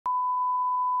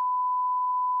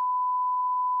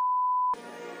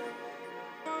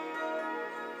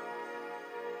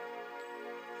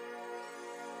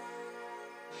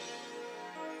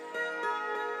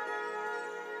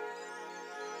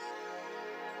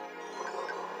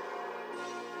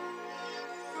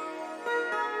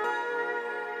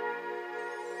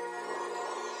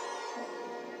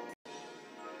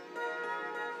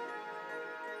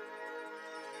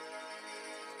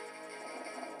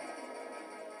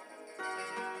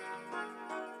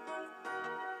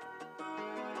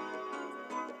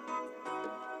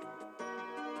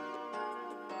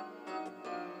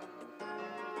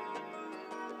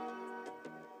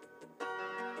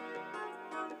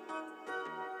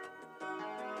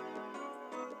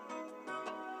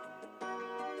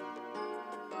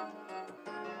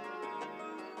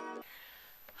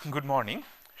Good morning.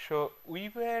 So, we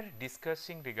were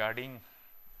discussing regarding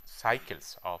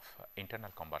cycles of internal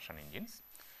combustion engines,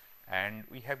 and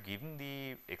we have given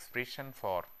the expression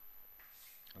for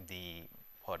the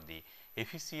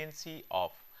efficiency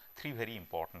of three very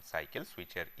important cycles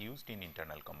which are used in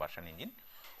internal combustion engine.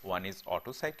 One is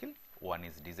Otto cycle, one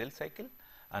is diesel cycle,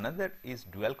 another is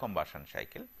dual combustion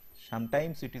cycle.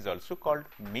 Sometimes it is also called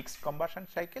mixed combustion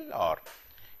cycle or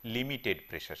limited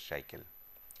pressure cycle.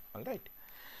 All right.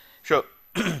 So,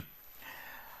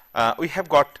 we have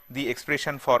got the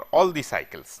expression for all the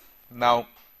cycles. Now,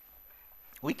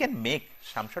 we can make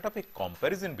some sort of a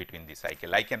comparison between the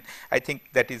cycle. I think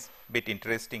that is bit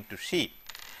interesting to see.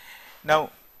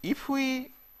 Now, if we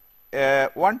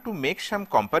want to make some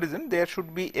comparison, there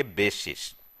should be a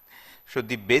basis. So,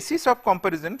 the basis of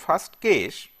comparison, first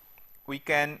case, we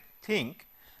can think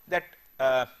that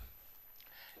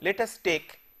let us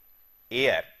take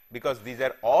air, because these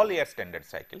are all air standard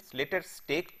cycles. Let us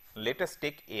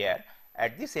take air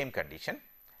at the same condition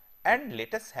and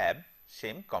let us have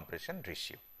same compression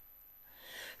ratio.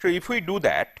 So, if we do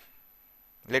that,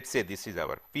 let us say this is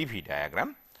our PV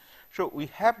diagram. So, we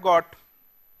have got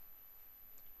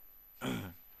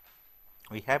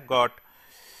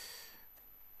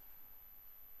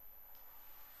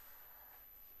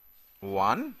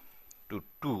 1 to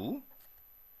 2,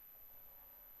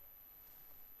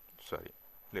 sorry,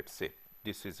 let us say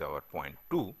this is our point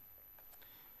 2,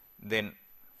 then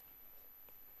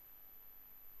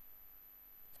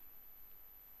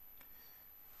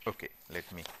okay, let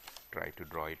me try to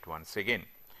draw it once again.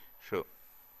 So,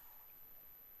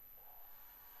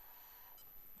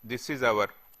 this is our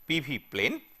PV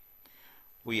plane.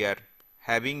 We are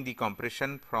having the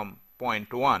compression from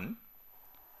point 1,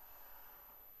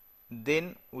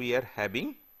 then we are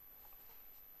having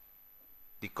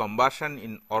the combustion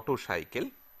in Otto cycle,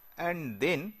 and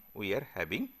then we are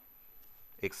having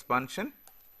expansion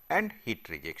and heat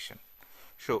rejection.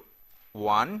 So,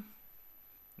 1,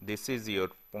 this is your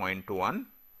point 1,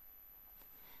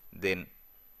 then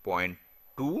point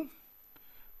 2,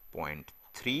 point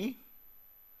 3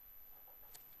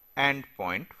 and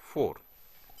point 4.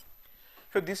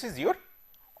 So, this is your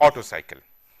Otto cycle.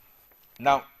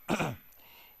 Now,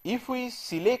 if we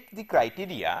select the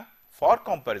criteria for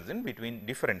comparison between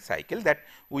different cycle, that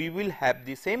we will have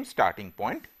the same starting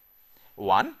point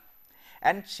 1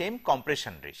 and same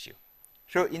compression ratio.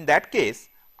 So, in that case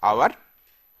our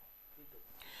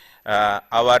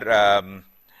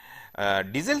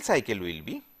diesel cycle will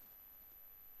be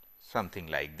something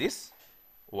like this,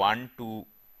 1 to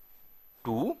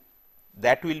 2,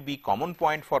 that will be common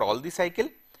point for all the cycle.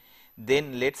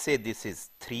 Then let us say this is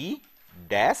 3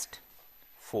 dashed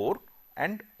 4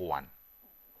 and 1.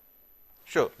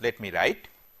 So, let me write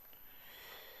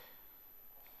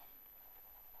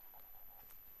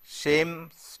same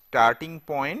starting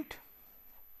point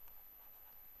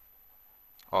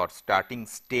or starting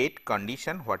state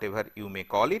condition, whatever you may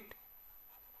call it,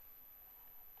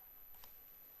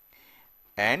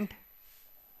 and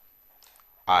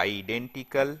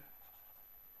identical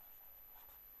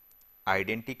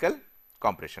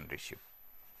compression ratio.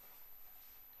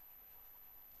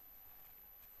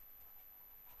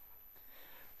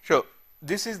 So,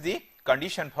 this is the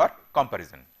condition for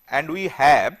comparison, and we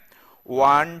have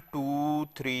 1, 2,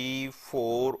 3,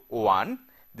 4, 1.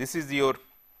 This is your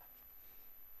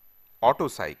Otto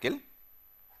cycle.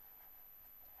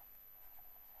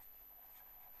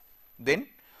 Then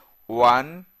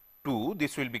 1, 2,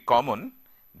 this will be common.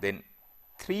 Then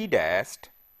 3 dashed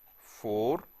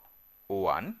 4,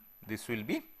 1, this will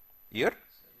be your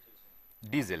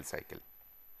diesel cycle.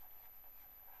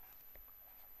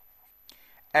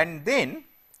 And then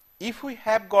if we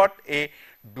have got a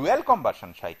dual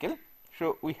combustion cycle,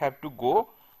 so we have to go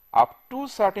up to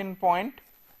certain point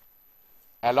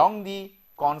along the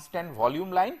constant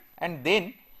volume line, and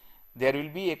then there will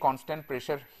be a constant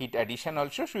pressure heat addition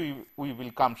also. So, we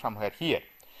will come somewhere here.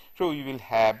 So, we will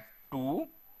have 2,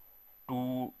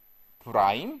 2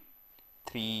 prime,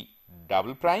 3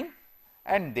 double prime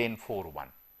and then 4, 1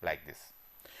 like this.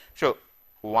 So,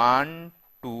 1,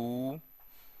 2,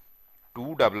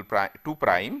 2 double prime, 2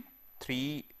 prime,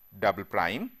 3 double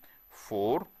prime,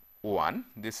 4, 1,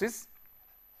 this is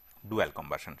dual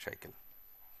combustion cycle.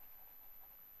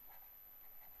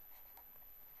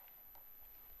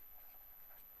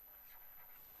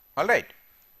 All right.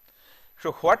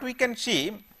 So, what we can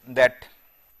see that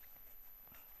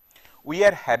we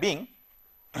are having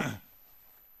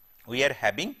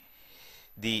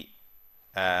the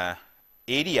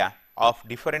area of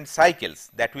different cycles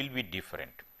that will be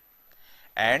different,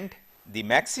 and the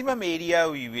maximum area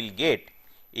we will get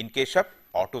in case of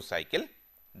Otto cycle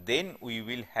then we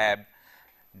will have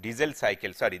diesel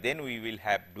cycle, sorry, then we will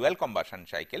have dual combustion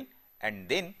cycle, and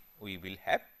then we will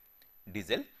have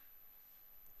diesel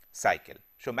cycle.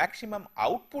 So, maximum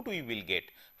output we will get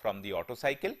from the Otto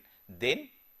cycle, then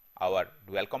our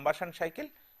dual combustion cycle,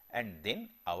 and then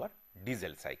our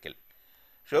diesel cycle.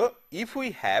 So, if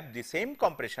we have the same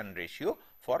compression ratio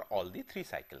for all the 3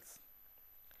 cycles.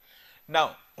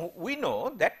 Now, we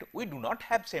know that we do not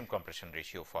have same compression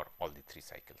ratio for all the 3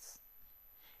 cycles.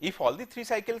 If all the 3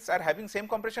 cycles are having same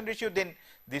compression ratio, then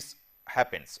this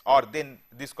happens, or then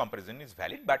this comparison is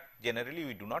valid, but generally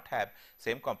we do not have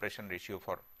same compression ratio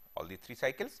for all the 3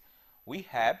 cycles. We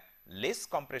have less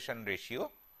compression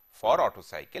ratio for Otto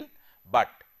cycle, but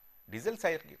diesel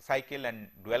cycle and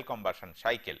dual combustion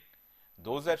cycle,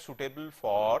 those are suitable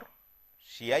for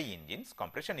CI engines,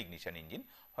 compression ignition engine,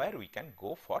 where we can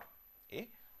go for a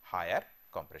higher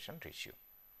compression ratio.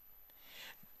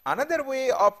 Another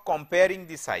way of comparing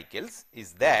the cycles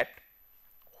is that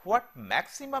what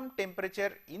maximum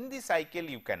temperature in the cycle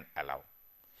you can allow,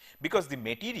 because the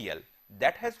material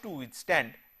that has to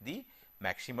withstand the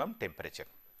maximum temperature.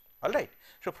 All right.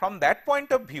 So, from that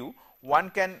point of view, one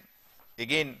can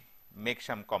again make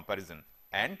some comparison,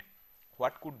 and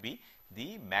what could be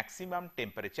the maximum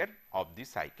temperature of the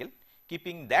cycle,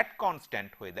 keeping that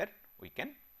constant whether we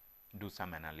can do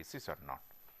some analysis or not.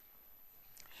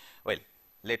 Well,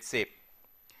 let us say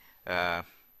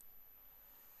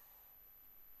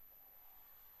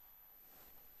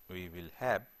we will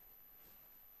have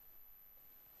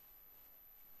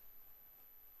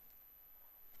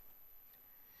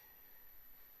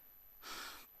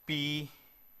P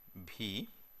V,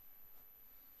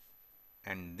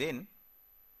 and then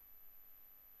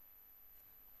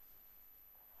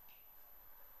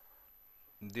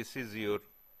this is your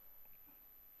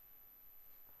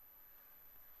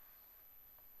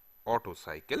Otto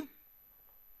cycle.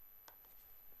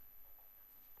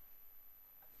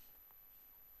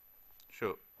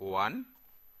 So, 1,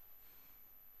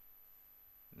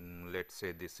 let us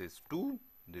say this is 2,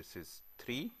 this is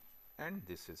 3, and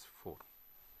this is 4.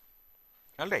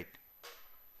 All right.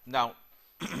 Now,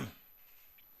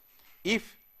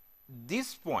 if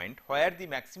this point where the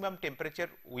maximum temperature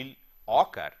will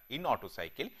occur in Otto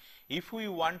cycle, if we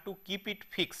want to keep it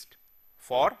fixed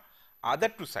for other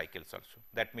 2 cycles also,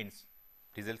 that means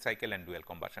diesel cycle and dual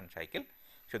combustion cycle.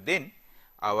 So, then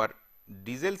our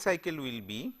diesel cycle will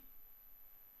be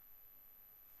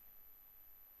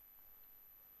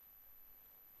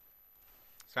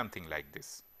something like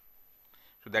this.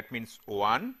 So, that means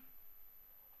 1,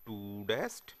 2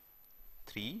 dash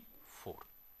 3, 4.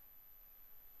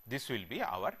 This will be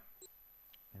our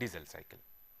diesel cycle.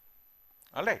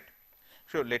 All right.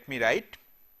 So, let me write,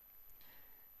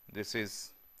 this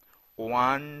is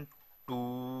 1,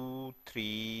 2,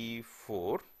 3,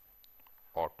 4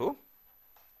 Otto,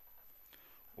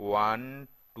 1,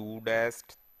 2 dash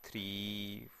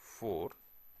 3, 4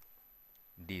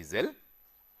 diesel,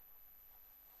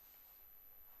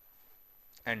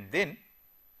 and then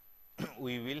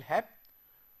we will have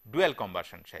dual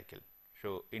combustion cycle.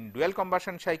 So, in dual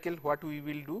combustion cycle, what we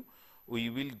will do? We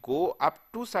will go up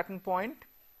to certain point,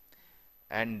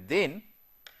 and then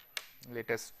let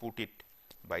us put it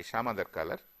by some other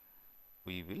color,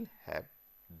 we will have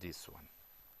this one.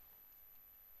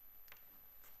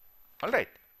 All right.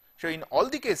 So, in all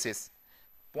the cases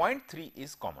 0.3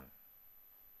 is common.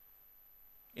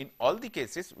 In all the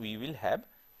cases we will have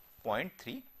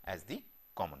 0.3 as the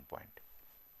common point.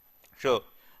 So,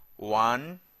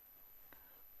 1,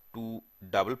 2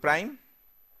 double prime,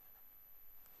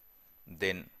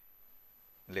 then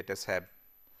let us have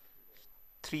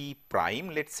 3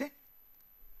 prime, let us say,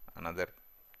 another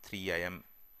 3 I am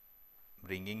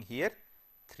bringing here,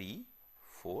 3,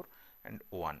 4 and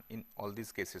 1. In all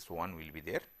these cases 1 will be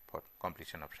there for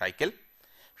completion of cycle.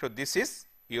 So, this is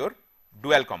your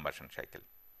dual combustion cycle.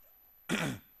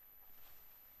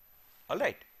 All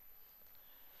right.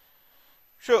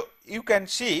 So, you can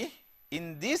see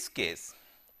in this case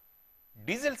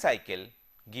diesel cycle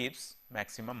gives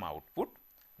maximum output,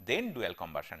 then dual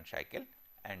combustion cycle,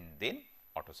 and then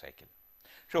Otto cycle.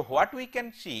 So, what we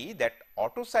can see that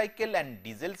Otto cycle and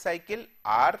diesel cycle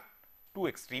are 2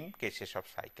 extreme cases of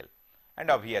cycle,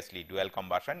 and obviously dual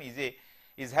combustion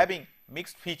is having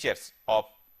mixed features of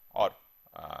or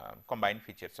combined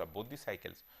features of both the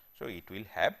cycles. So, it will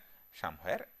have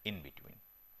somewhere in between.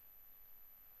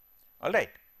 All right.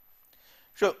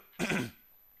 So,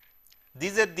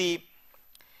 these are the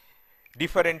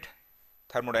different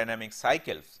thermodynamic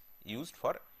cycles used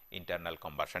for internal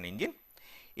combustion engine.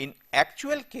 In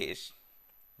actual case,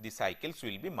 the cycles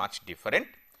will be much different,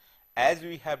 as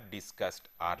we have discussed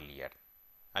earlier.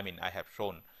 I mean, I have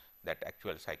shown that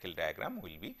actual cycle diagram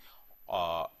will be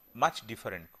much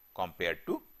different compared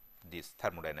to this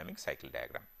thermodynamic cycle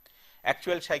diagram.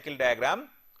 Actual cycle diagram,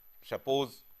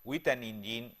 suppose with an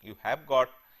engine you have got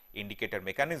indicator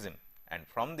mechanism, and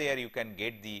from there you can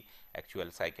get the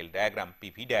actual cycle diagram,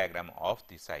 PV diagram of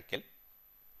the cycle,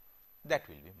 that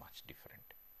will be much different.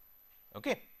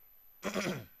 Okay.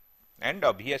 And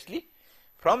obviously,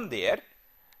 from there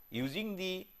using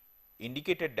the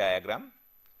indicated diagram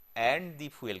and the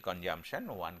fuel consumption,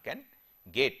 one can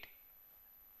get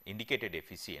indicated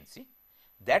efficiency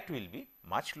that will be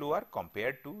much lower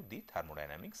compared to the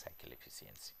thermodynamic cycle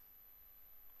efficiency.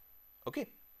 Okay.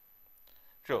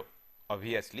 So,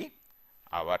 obviously,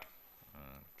 our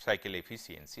cycle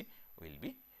efficiency will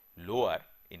be lower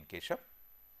in case of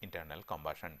internal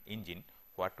combustion engine,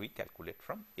 what we calculate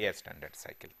from air standard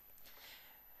cycle.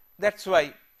 That is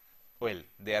why, well,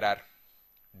 there are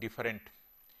different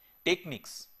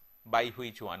techniques by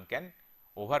which one can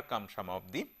overcome some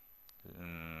of the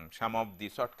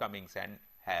shortcomings and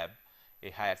have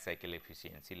a higher cycle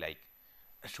efficiency, like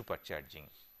supercharging,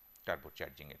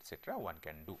 turbocharging, etc. one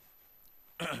can do.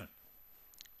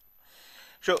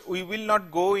 So, we will not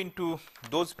go into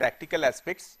those practical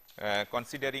aspects,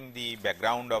 considering the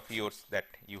background of yours that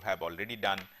you have already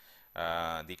done,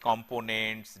 the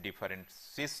components, different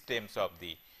systems of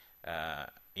the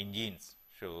engines.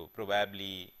 So,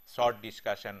 probably short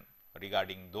discussion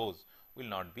regarding those will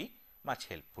not be much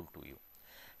helpful to you.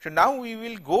 So, now we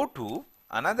will go to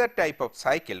another type of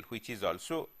cycle, which is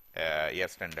also air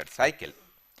standard cycle,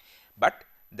 but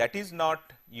that is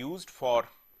not used for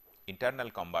internal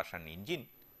combustion engine,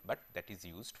 but that is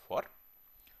used for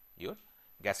your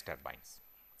gas turbines.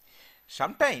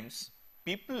 Sometimes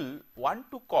people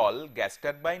want to call gas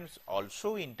turbines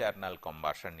also internal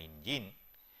combustion engine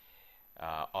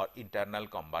or internal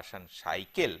combustion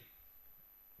cycle,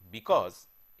 because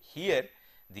here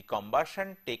the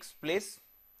combustion takes place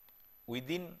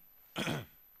within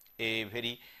a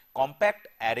very compact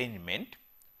arrangement,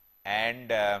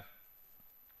 and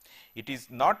it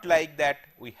is not like that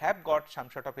we have got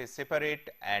some sort of a separate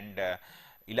and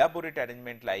elaborate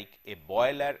arrangement like a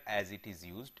boiler as it is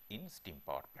used in steam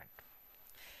power plant.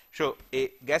 So,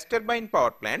 a gas turbine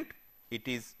power plant, it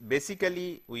is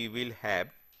basically we will have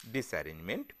this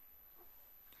arrangement.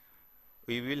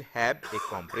 We will have a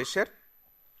compressor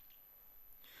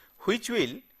which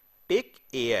will take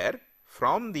air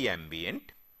from the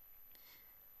ambient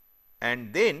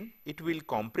and then it will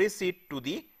compress it to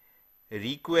the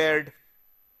required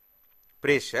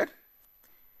pressure,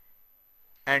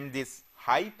 and this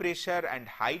high pressure and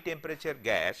high temperature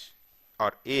gas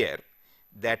or air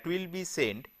that will be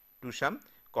sent to some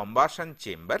combustion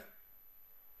chamber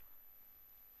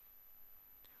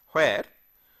where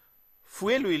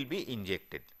fuel will be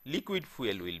injected, liquid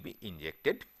fuel will be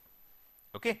injected.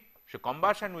 Okay. So,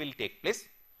 combustion will take place.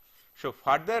 So,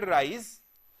 further rise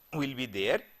will be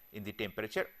there in the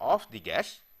temperature of the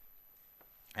gas,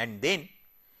 and then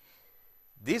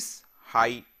this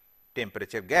high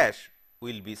temperature gas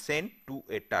will be sent to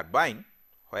a turbine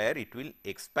where it will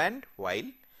expand while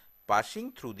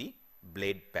passing through the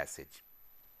blade passage.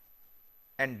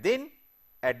 And then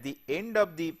at the end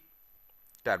of the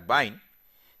turbine,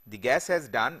 the gas has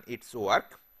done its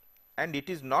work and it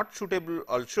is not suitable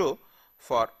also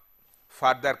for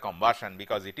further combustion,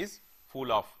 because it is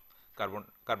full of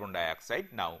carbon dioxide.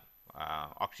 Now,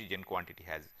 oxygen quantity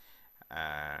has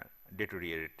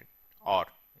deteriorated or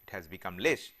it has become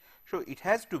less. So, it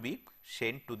has to be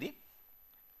sent to the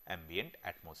ambient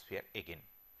atmosphere again.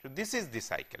 So, this is the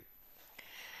cycle.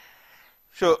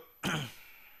 So,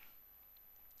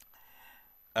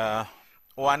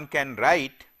 one can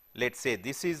write, let us say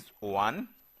this is 1,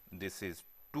 this is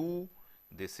 2,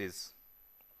 this is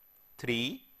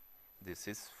 3, this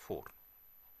is 4.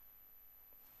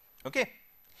 Okay.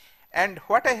 And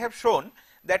what I have shown,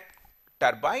 that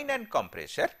turbine and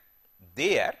compressor,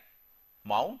 they are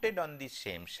mounted on the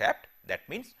same shaft. That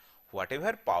means,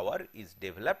 whatever power is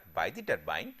developed by the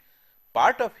turbine,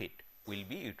 part of it will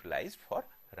be utilized for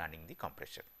running the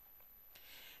compressor.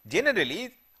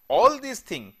 Generally, all these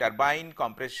things, turbine,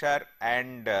 compressor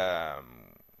and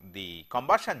the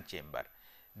combustion chamber,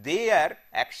 they are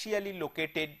axially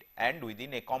located and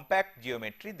within a compact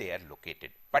geometry they are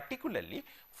located, particularly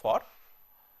for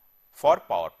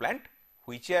power plant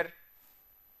which are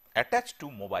attached to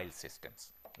mobile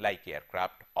systems like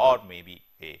aircraft or maybe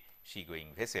a seagoing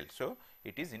vessel. So,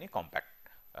 it is in a compact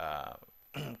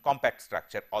compact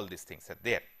structure, all these things are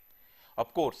there.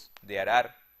 Of course, there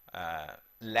are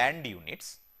land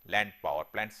units, land power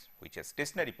plants which are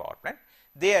stationary power plant,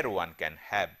 there one can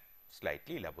have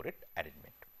slightly elaborate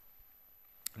arrangement.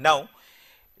 Now,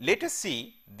 let us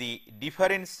see the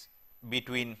difference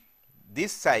between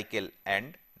this cycle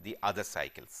and the other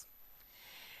cycles.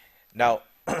 Now,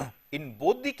 in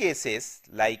both the cases,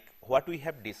 like what we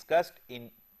have discussed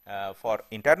in for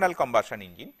internal combustion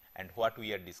engine and what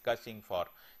we are discussing for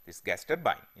this gas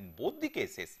turbine, in both the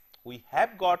cases we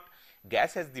have got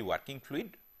gas as the working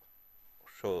fluid.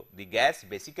 So, the gas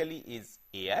basically is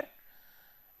air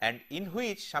and in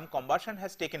which some combustion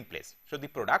has taken place. So, the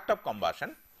product of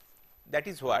combustion, that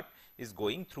is what is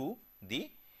going through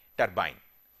the turbine,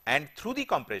 and through the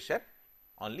compressor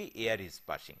only air is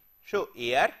passing. So,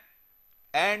 air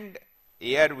and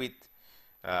air with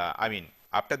I mean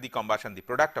after the combustion, the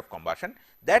product of combustion,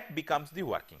 that becomes the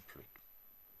working fluid.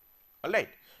 All right.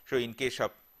 So, in case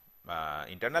of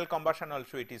internal combustion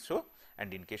also it is so,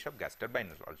 and in case of gas turbine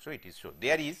also it is so.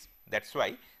 There is, that is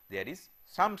why there is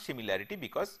some similarity,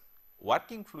 because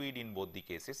working fluid in both the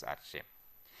cases are same.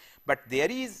 But there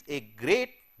is a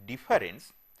great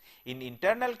difference in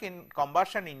internal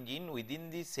combustion engine. Within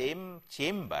the same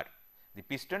chamber, the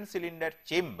piston cylinder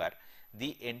chamber,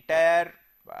 the entire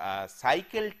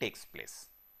cycle takes place.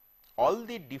 All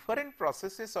the different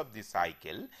processes of the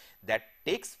cycle that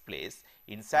takes place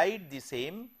inside the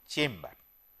same chamber.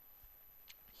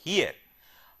 Here,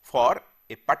 for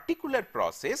a particular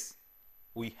process,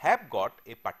 we have got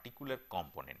a particular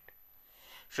component.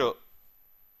 So,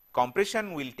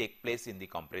 compression will take place in the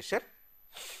compressor,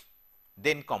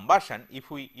 then combustion, if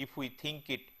we think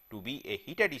it to be a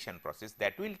heat addition process,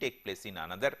 that will take place in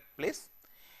another place,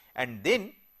 and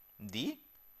then the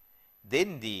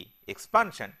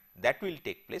expansion, that will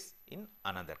take place in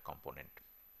another component.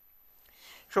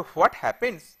 So, what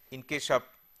happens in case of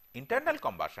internal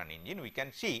combustion engine, we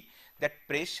can see that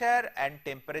pressure and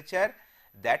temperature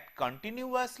that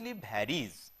continuously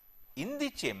varies in the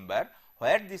chamber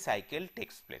where the cycle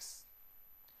takes place.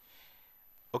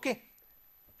 Okay.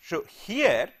 So,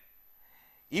 here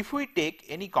if we take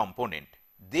any component,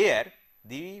 there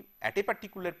the at a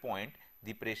particular point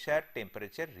the pressure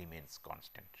temperature remains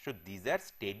constant. So, these are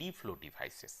steady flow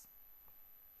devices.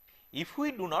 If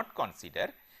we do not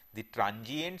consider the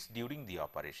transients during the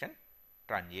operation,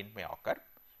 transient may occur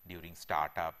during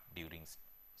startup, during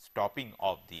stopping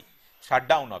of the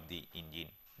shutdown of the engine,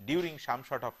 during some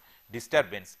sort of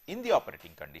disturbance in the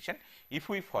operating condition. If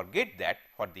we forget that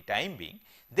for the time being,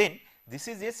 then this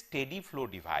is a steady flow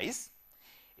device.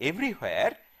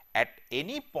 Everywhere at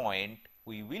any point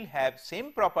we will have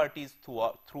same properties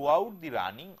throughout the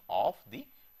running of the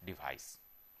device.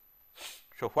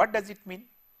 So, what does it mean?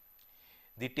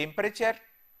 The temperature,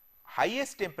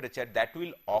 highest temperature, that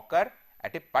will occur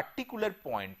at a particular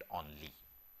point only.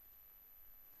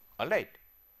 All right.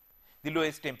 The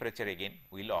lowest temperature again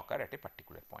will occur at a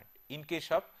particular point. In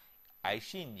case of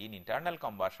IC engine, internal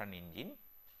combustion engine,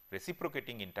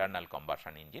 reciprocating internal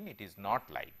combustion engine, it is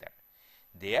not like that.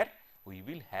 There we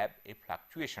will have a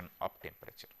fluctuation of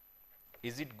temperature.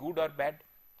 Is it good or bad?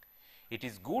 It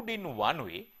is good in one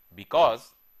way,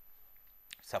 because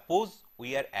suppose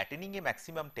we are attaining a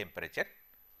maximum temperature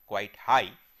quite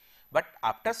high, but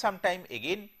after some time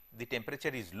again the temperature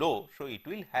is low. So, it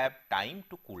will have time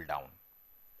to cool down.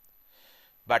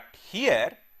 But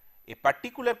here a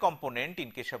particular component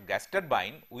in case of gas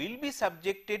turbine will be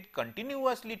subjected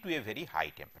continuously to a very high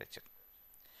temperature.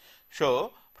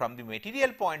 So, from the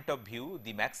material point of view,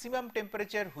 the maximum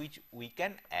temperature which we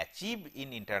can achieve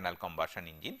in internal combustion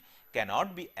engine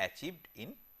cannot be achieved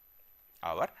in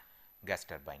our gas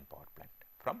turbine power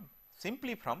plant,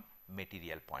 simply from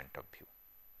material point of view.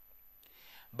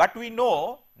 But we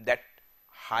know that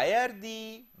higher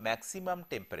the maximum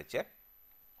temperature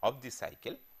of the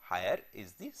cycle, higher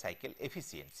is the cycle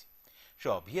efficiency.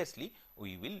 So, obviously,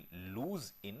 we will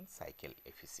lose in cycle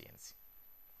efficiency.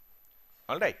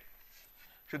 All right.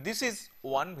 So, this is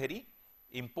one very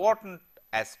important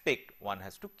aspect one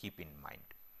has to keep in mind.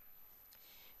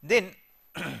 Then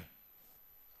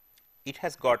it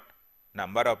has got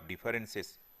number of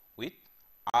differences with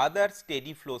other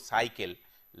steady flow cycle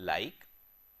like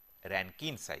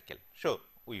Rankine cycle. So,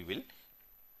 we will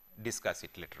discuss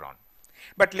it later on.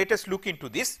 But let us look into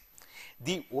this.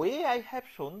 The way I have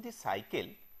shown the cycle,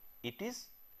 it is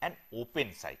an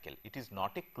open cycle, it is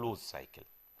not a closed cycle.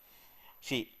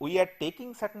 See, we are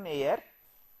taking certain air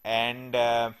and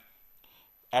at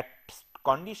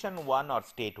condition 1 or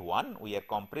state 1, we are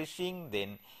compressing,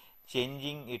 then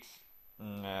changing its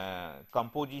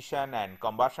composition and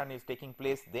combustion is taking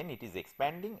place, then it is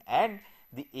expanding, and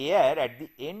the air at the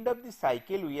end of the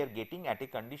cycle we are getting at a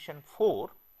condition 4,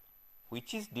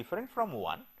 which is different from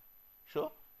 1.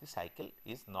 So, the cycle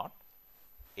is not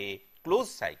a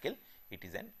closed cycle, it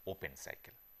is an open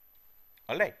cycle.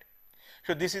 All right.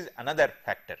 So, this is another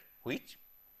factor which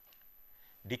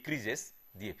decreases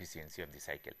the efficiency of the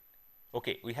cycle.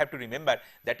 Okay, we have to remember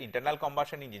that internal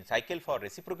combustion engine cycle for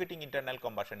reciprocating internal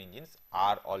combustion engines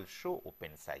are also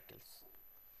open cycles.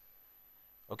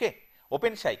 Okay,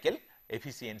 open cycle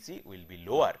efficiency will be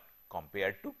lower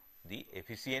compared to the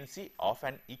efficiency of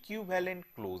an equivalent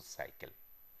closed cycle.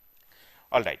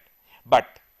 All right,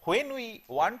 but when we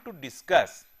want to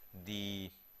discuss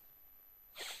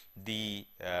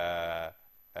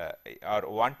or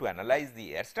want to analyze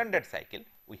the air standard cycle,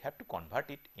 we have to convert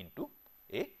it into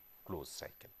a closed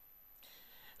cycle.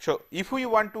 So, if we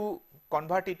want to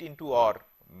convert it into or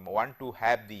want to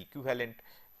have the equivalent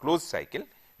closed cycle,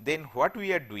 then what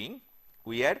we are doing?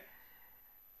 We are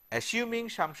assuming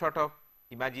some sort of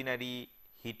imaginary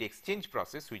heat exchange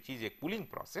process, which is a cooling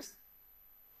process,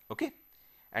 okay,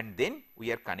 and then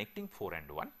we are connecting 4 and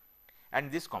 1,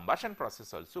 and this combustion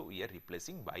process also we are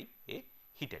replacing by a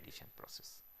heat addition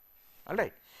process. All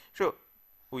right. So,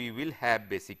 we will have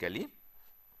basically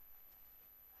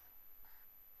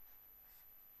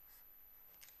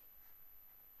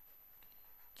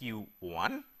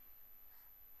Q1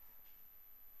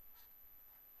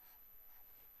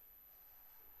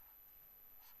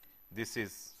 this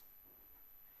is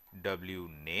W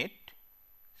net,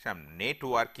 some net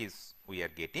work is we are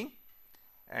getting,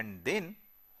 and then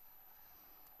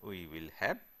we will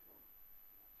have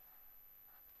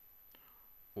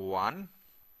 1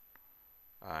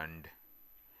 and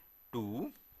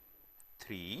 2,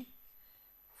 3,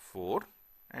 4,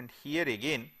 and here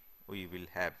again we will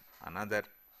have another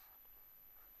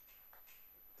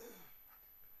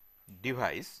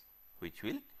device which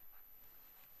will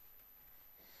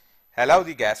allow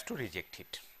the gas to reject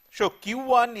heat. So,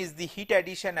 Q1 is the heat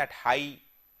addition at high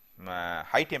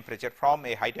temperature from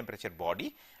a high temperature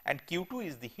body, and Q2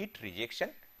 is the heat rejection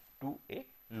to a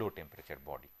low temperature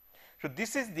body. So,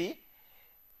 this is the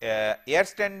air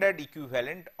standard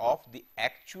equivalent of the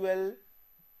actual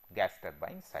gas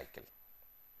turbine cycle.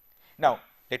 Now,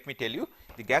 let me tell you,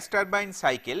 the gas turbine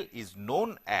cycle is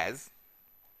known as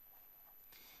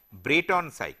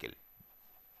Brayton cycle.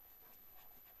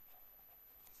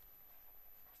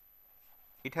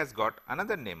 It has got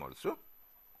another name also,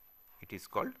 it is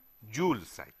called Joule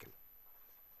cycle.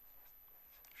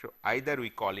 So, either we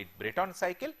call it Brayton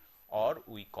cycle or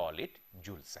we call it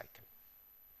Joule cycle.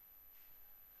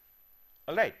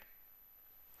 All right.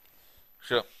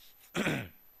 So,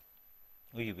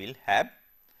 we will have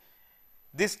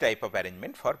this type of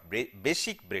arrangement for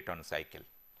basic Brayton cycle.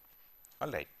 All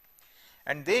right.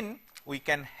 And then we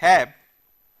can have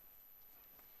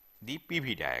the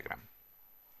PV diagram.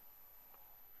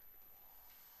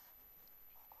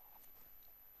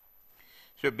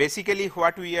 So, basically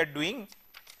what we are doing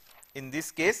in this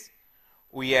case,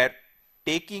 we are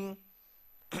taking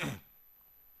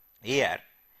air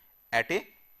at a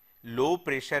low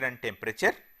pressure and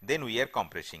temperature, then we are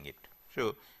compressing it.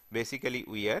 So, basically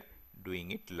we are doing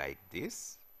it like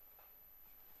this,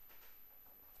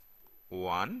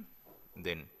 1,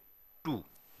 then 2,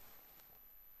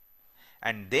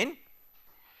 and then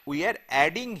we are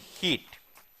adding heat.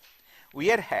 We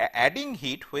are adding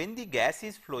heat when the gas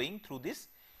is flowing through this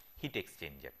heat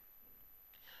exchanger.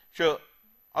 So,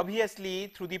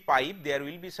 obviously through the pipe there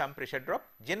will be some pressure drop,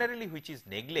 generally which is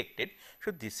neglected.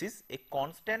 So, this is a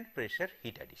constant pressure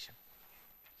heat addition.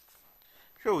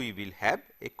 So, we will have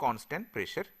a constant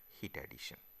pressure heat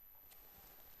addition.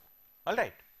 All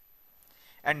right.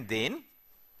 And then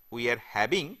we are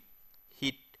having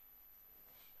heat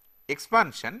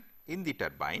expansion in the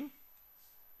turbine.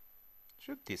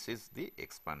 So, this is the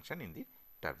expansion in the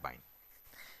turbine.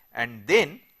 And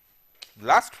then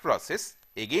last process,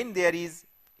 again there is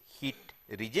heat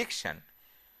rejection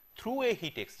through a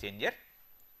heat exchanger.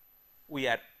 We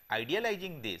are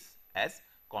idealizing this as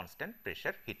constant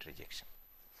pressure heat rejection.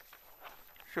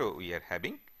 So, we are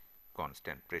having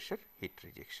constant pressure heat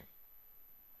rejection.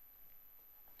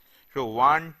 So,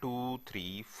 1, 2,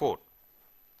 3, 4.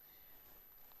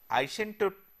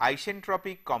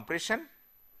 Isentropic compression,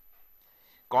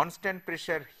 constant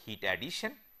pressure heat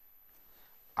addition,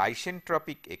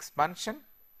 isentropic expansion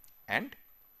and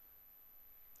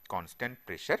constant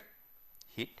pressure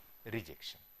heat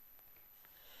rejection.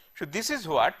 So, this is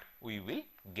what we will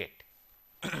get.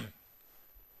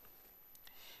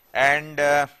 And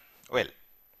well,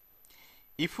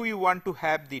 if we want to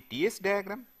have the TS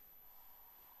diagram,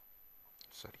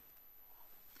 sorry,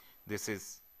 this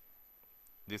is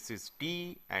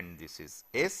T and this is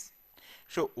S.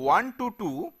 So, 1 to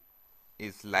 2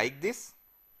 is like this,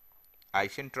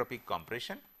 isentropic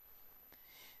compression,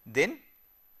 then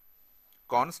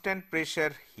constant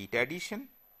pressure heat addition,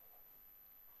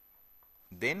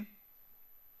 then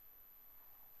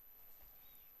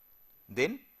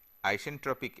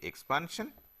isentropic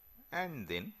expansion, and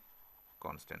then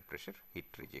constant pressure heat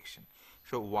rejection.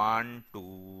 So, 1,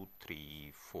 2,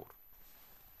 3, 4,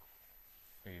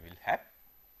 we will have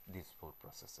these 4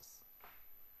 processes.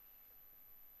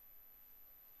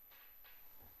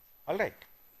 All right.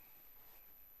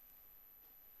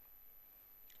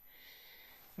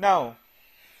 Now,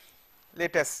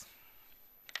 let us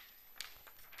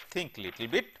think little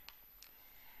bit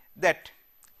that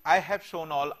I have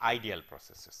shown all ideal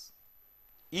processes.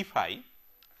 If I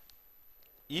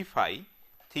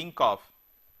think of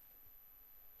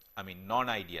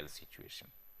non-ideal situation,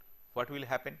 what will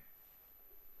happen?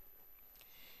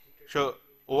 So,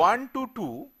 1 to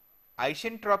 2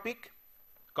 isentropic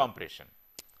compression.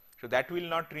 So, that will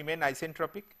not remain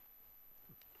isentropic.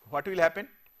 What will happen?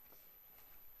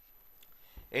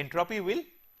 Entropy will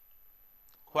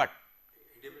what?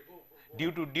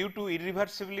 Due to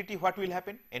irreversibility, what will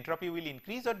happen? Entropy will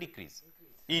increase or decrease?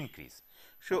 Increase.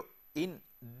 So, in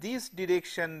this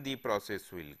direction the process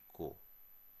will go.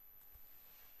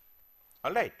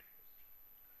 All right.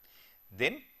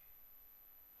 Then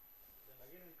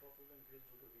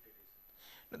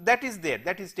that is there,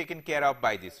 that is taken care of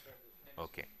by this.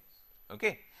 Okay.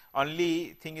 Okay.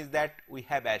 Only thing is that we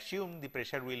have assumed the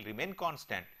pressure will remain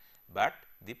constant, but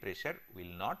the pressure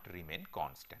will not remain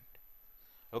constant.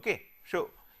 Okay.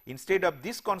 So, instead of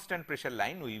this constant pressure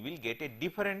line, we will get a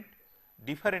different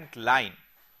line,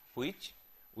 which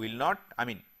will not,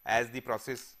 as the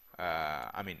process,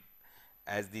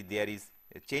 as there is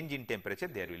a change in temperature,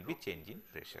 there will be change in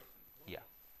pressure. Yeah.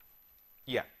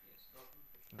 Yeah.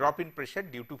 Drop in pressure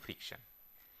due to friction.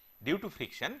 Due to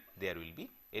friction, there will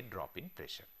be a drop in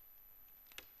pressure.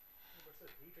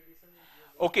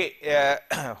 Okay,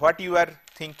 what you are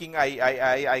thinking,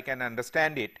 I can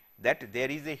understand it, that there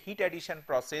is a heat addition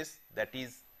process, that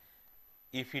is,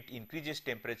 if it increases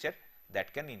temperature,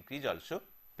 that can increase also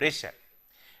pressure.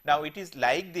 Now, it is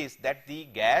like this, that the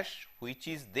gas which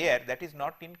is there, that is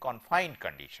not in confined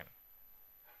condition.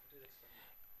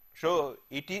 So,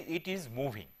 it is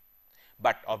moving,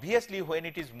 but obviously when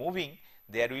it is moving,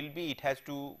 there will be, it has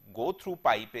to go through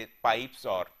pipes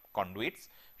or conduits.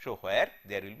 So, where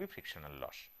there will be frictional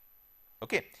loss.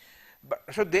 Okay. But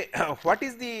so, what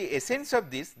is the essence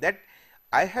of this, that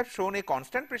I have shown a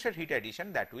constant pressure heat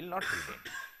addition that will not remain.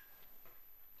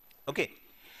 Okay.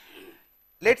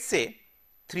 Let us say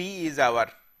 3 is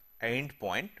our end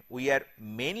point, we are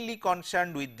mainly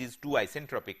concerned with these 2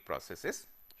 isentropic processes.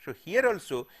 So, here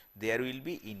also there will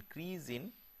be increase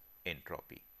in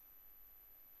entropy.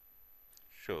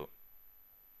 So,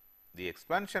 the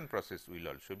expansion process will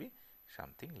also be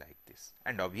something like this,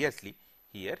 and obviously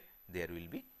here there will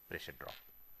be pressure drop.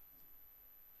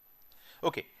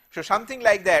 Okay. So, something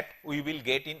like that we will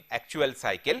get in actual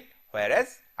cycle,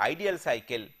 whereas ideal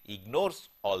cycle ignores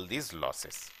all these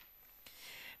losses.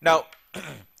 Now,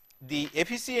 the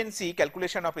efficiency,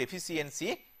 calculation of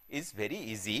efficiency is very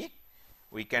easy.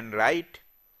 We can write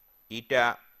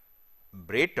eta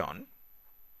Breton,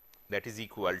 that is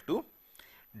equal to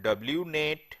W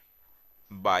net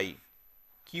by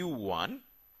Q1.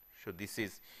 So, this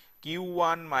is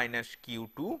Q1 minus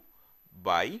Q2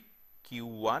 by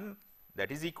Q1,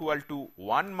 that is equal to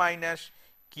 1 minus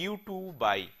Q2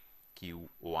 by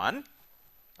Q1,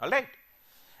 all right.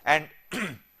 And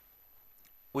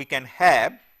we can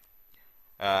have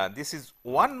this is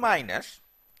 1 minus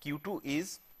Q2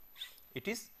 is, it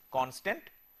is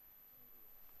constant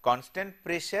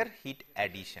pressure heat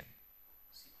addition.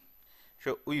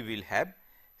 So, we will have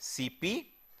Cp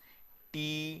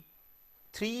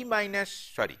T3 minus,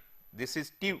 sorry, this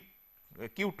is Q2.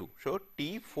 So,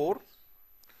 T4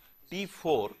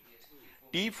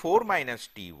 minus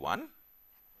T1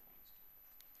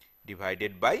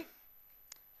 divided by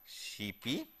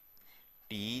Cp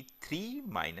T3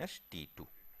 minus T2.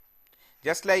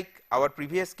 Just like our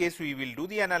previous case, we will do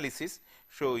the analysis.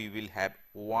 So, we will have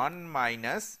 1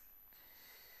 minus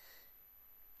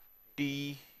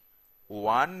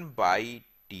T1 by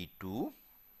T2,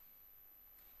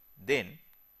 then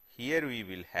here we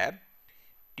will have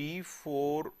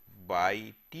T4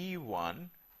 by T1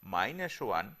 minus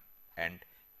 1 and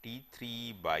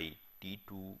T3 by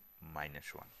T2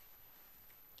 minus 1.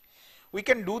 We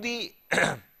can do the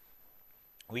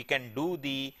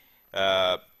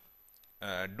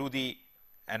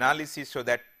analysis, so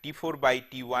that T4 by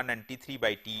T1 and T3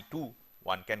 by T2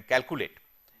 one can calculate,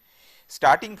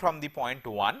 starting from the point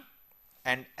 1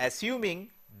 and assuming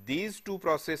these 2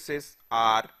 processes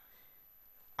are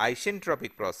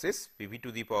isentropic process, Pv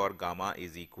to the power gamma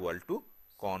is equal to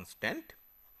constant,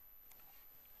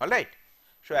 all right.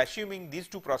 So, assuming these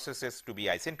two processes to be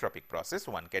isentropic process,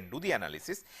 one can do the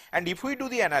analysis, and if we do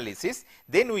the analysis,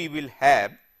 then we will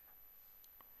have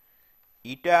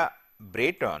eta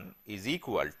Breton is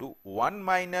equal to 1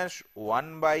 minus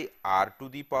 1 by r to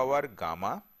the power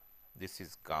gamma, this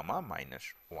is gamma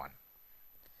minus 1,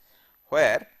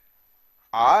 where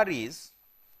r is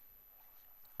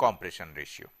compression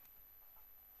ratio.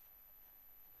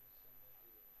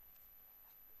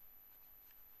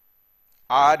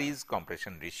 R is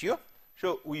compression ratio.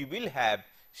 So, we will have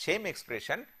same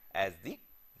expression as the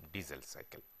diesel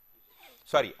cycle,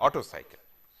 sorry, Otto cycle.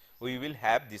 We will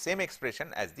have the same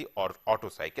expression as the Otto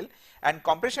cycle, and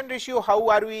compression ratio, how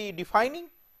are we defining?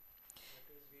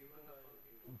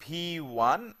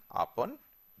 V1 upon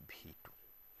V2,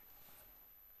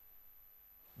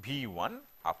 V1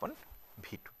 upon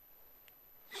V2.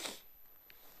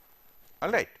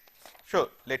 All right.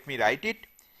 So, let me write it.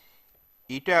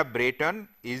 Eta Breton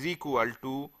is equal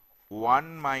to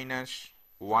 1 minus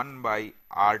 1 by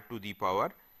r to the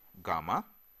power gamma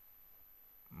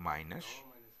minus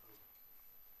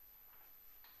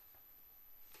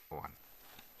 1.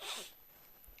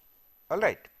 All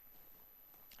right.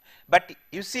 But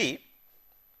you see,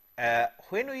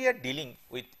 when we are dealing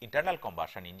with internal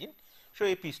combustion engine, so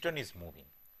a piston is moving.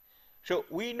 So,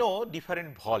 we know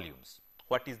different volumes.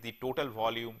 What is the total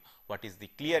volume? What is the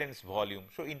clearance volume?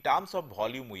 So, in terms of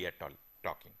volume we are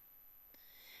talking.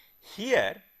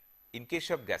 Here, in case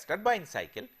of gas turbine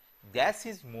cycle, gas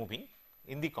is moving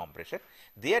in the compressor.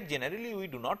 There generally we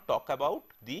do not talk about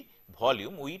the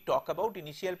volume, we talk about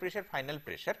initial pressure, final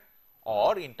pressure,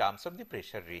 or in terms of the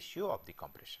pressure ratio of the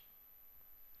compression.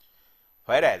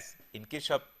 Whereas, in case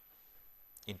of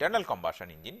internal combustion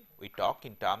engine, we talk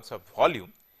in terms of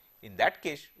volume. In that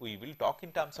case, we will talk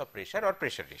in terms of pressure or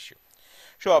pressure ratio.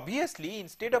 So, obviously,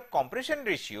 instead of compression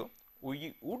ratio,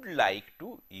 we would like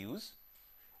to use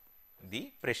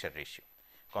the pressure ratio.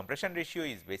 Compression ratio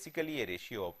is basically a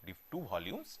ratio of the two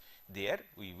volumes. There,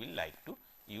 we will like to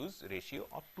use ratio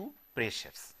of two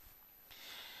pressures.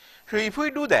 So, if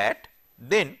we do that,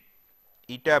 then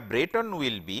eta Breton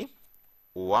will be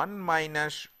 1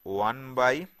 minus 1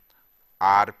 by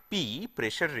Rp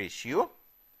pressure ratio,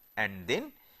 and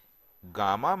then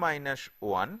gamma minus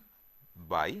 1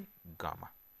 by gamma.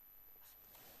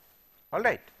 All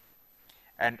right.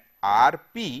 And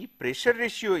Rp pressure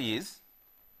ratio is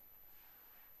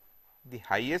the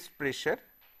highest pressure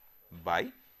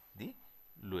by the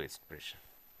lowest pressure,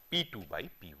 P2 by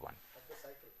P1.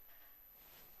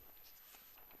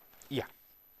 Yeah.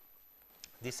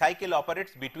 The cycle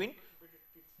operates between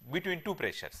two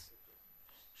pressures.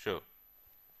 So,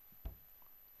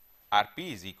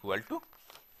 Rp is equal to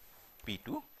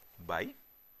P2 by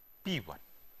P1.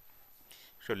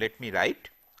 So, let me write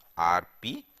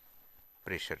Rp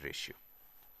pressure ratio.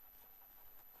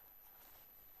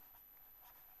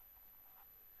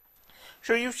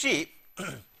 So, you see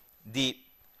the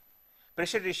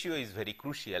pressure ratio is very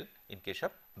crucial in case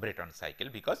of Breton cycle,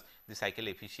 because the cycle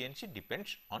efficiency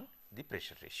depends on the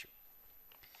pressure ratio.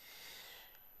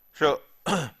 So,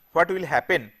 what will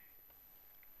happen?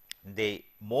 The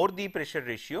more the pressure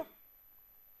ratio,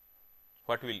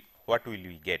 what will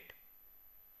we get?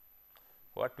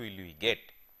 What will we get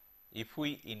if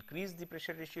we increase the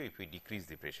pressure ratio, if we decrease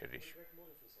the pressure ratio?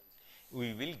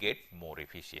 We will get more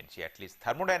efficiency, at least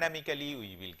thermodynamically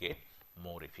we will get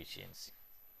more efficiency.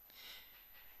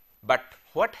 But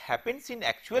what happens in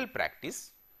actual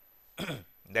practice,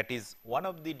 that is one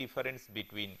of the difference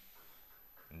between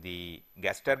the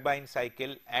gas turbine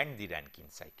cycle and the Rankine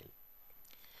cycle.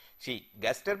 See,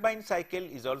 gas turbine cycle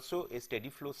is also a steady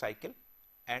flow cycle,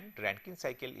 and Rankine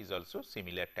cycle is also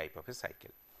similar type of a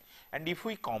cycle. And if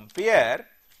we compare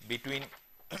between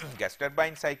gas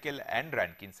turbine cycle and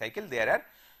Rankine cycle, there are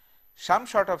some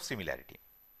sort of similarity.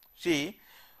 See,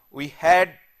 we have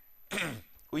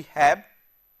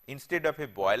instead of a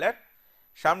boiler,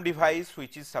 some device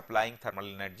which is supplying thermal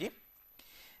energy,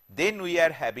 then we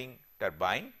are having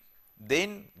turbine,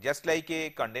 then just like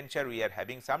a condenser we are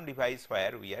having some device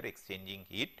where we are exchanging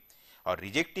heat or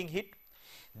rejecting heat,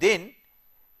 then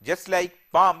just like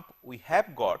pump we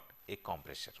have got a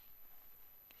compressor.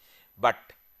 But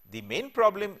the main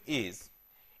problem is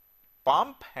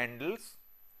pump handles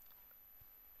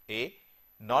a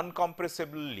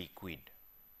non-compressible liquid,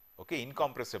 okay,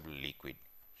 incompressible liquid.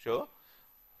 So,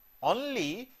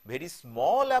 only very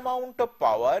small amount of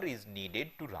power is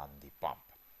needed to run the pump,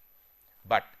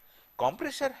 but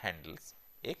compressor handles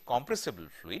a compressible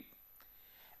fluid.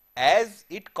 As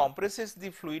it compresses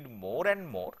the fluid more and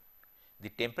more, the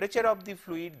temperature of the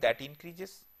fluid that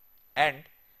increases, and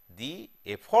the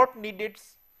effort needed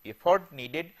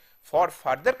for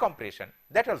further compression,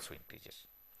 that also increases.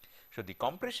 So, the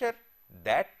compressor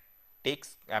that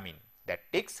takes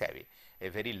away a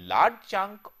very large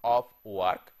chunk of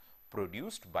work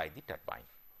produced by the turbine.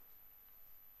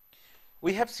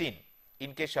 We have seen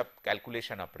in case of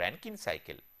calculation of Rankine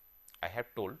cycle, I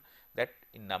have told that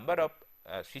in number of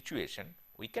situation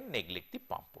we can neglect the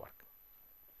pump work.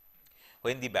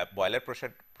 When the boiler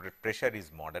pressure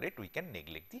is moderate, we can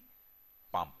neglect the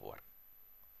pump work.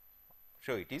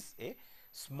 So, it is a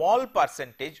small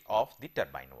percentage of the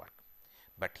turbine work,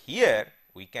 but here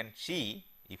we can see,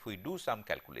 if we do some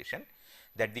calculation,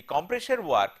 that the compressor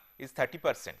work is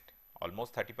 30%,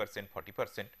 almost 30%,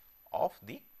 40% of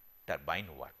the turbine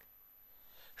work.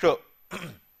 So,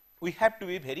 we have to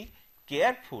be very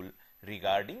careful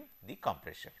regarding the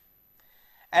compression,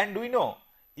 and we know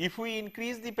if we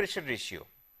increase the pressure ratio,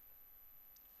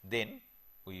 then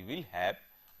we will have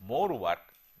more work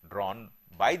drawn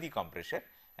by the compressor,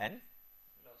 and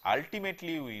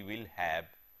ultimately we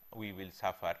will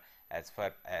suffer as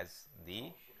far as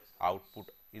the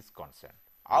output is concerned.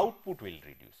 Output will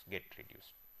get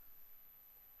reduced.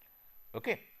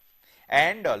 Okay.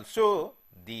 And also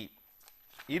the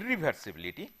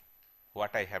irreversibility,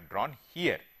 what I have drawn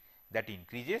here, that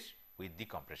increases with the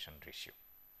compression ratio.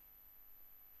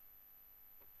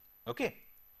 Okay.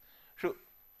 So,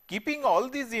 keeping all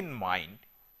these in mind,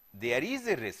 there is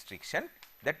a restriction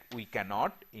that we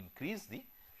cannot increase the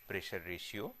pressure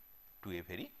ratio to a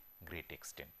very great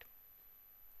extent.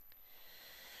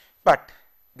 But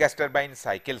gas turbine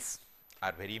cycles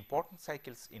are very important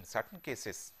cycles. In certain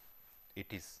cases,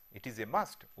 it is a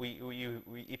must.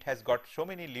 It has got so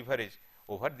many leverage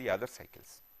over the other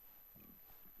cycles.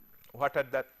 What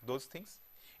are those things?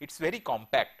 It is very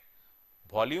compact.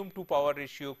 Volume to power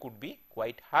ratio could be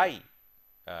quite high,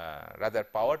 rather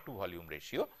power to volume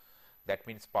ratio. That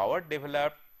means power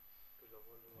developed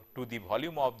to the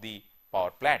volume of the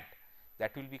power plant,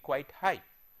 that will be quite high.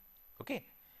 Okay.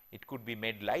 It could be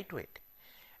made lightweight,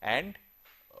 and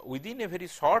within a very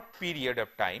short period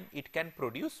of time it can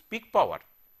produce peak power.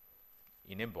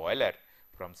 In a boiler,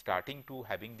 from starting to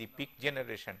having the peak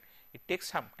generation, it takes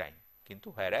some time.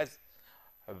 Whereas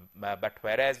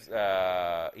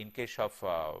in case of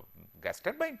gas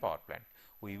turbine power plant,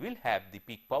 we will have the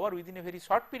peak power within a very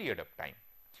short period of time.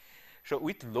 So,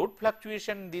 with load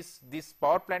fluctuation, this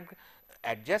power plant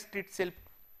adjusts itself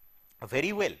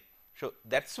very well. So,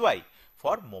 that is why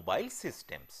for mobile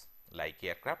systems like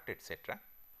aircraft etc.,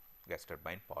 gas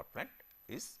turbine power plant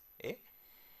is a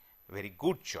very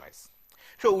good choice.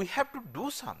 So, we have to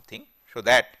do something so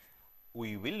that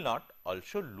we will not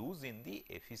also lose in the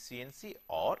efficiency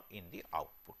or in the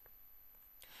output.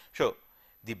 So,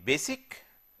 the basic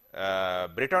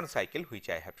Breton cycle which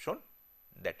I have shown,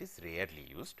 that is rarely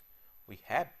used. We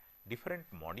have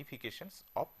different modifications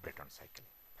of Breton cycle.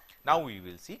 Now, we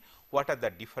will see what are the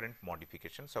different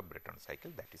modifications of Breton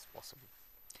cycle that is possible.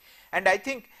 And I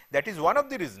think that is one of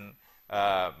the reason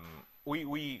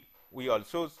we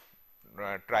also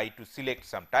try to select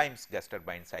sometimes gas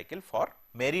turbine cycle for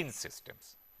marine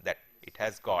systems, that it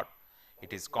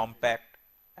is compact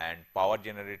and power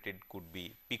generated could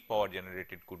be, peak power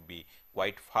generated could be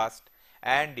quite fast,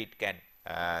 and it can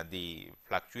the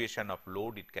fluctuation of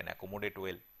load it can accommodate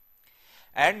well,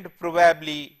 and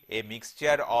probably a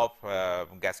mixture of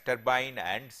gas turbine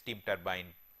and steam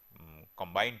turbine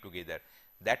combined together,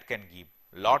 that can give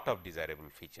lot of desirable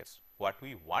features what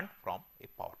we want from a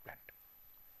power plant.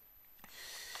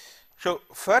 So,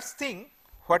 first thing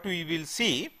what we will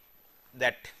see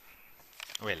that,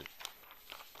 well,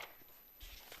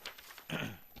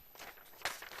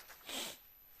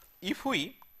 if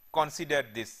we consider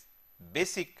this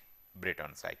basic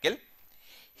Breton cycle,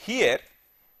 here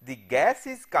the gas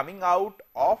is coming out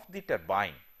of the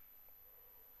turbine,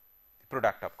 the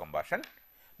product of combustion,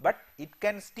 but it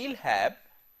can still have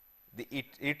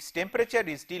its temperature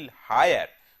is still higher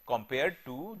compared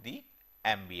to the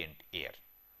ambient air.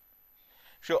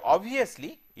 So,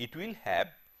 obviously, it will have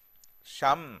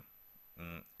some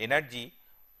energy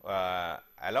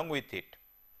along with it,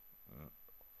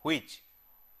 which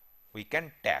we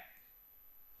can tap.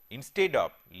 Instead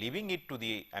of leaving it to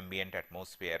the ambient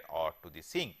atmosphere or to the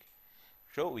sink,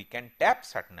 so we can tap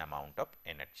certain amount of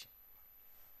energy.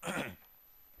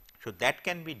 So, that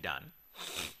can be done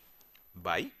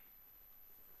by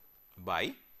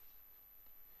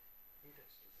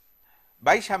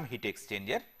some heat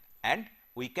exchanger, and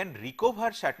we can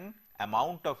recover certain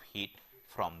amount of heat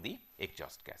from the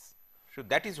exhaust gas. So,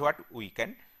 that is what we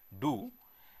can do,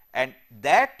 and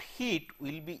that heat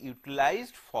will be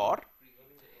utilized for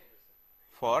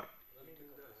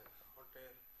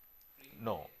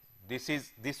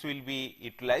this will be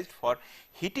utilized for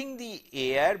heating the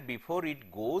air before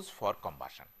it goes for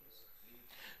combustion.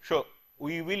 So,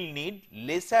 we will need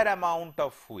lesser amount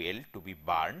of fuel to be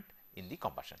burnt in the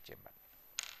combustion chamber.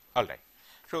 All right.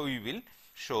 So, we will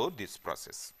show this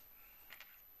process.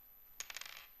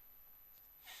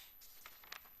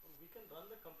 We can run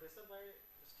the compressor by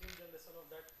steam generation of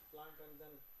that plant and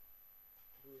then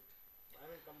do it. I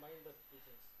mean combine the two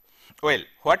things. Well,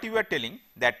 what you are telling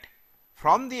that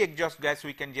from the exhaust gas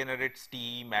we can generate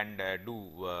steam and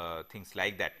do things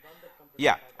like that.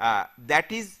 Yeah,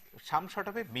 that is some sort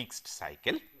of a mixed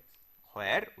cycle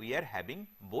where we are having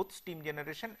both steam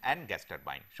generation and gas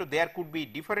turbine. So, there could be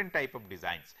different type of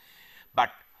designs,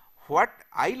 but what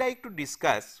I like to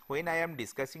discuss when I am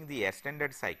discussing the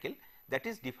standard cycle, that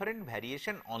is different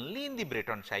variation only in the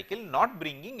Breton cycle, not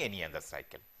bringing any other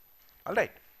cycle. All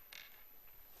right.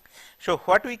 So,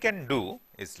 what we can do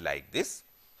is like this.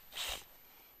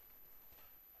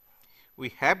 We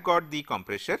have got the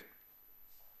compressor,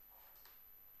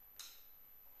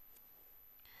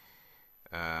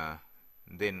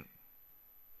 then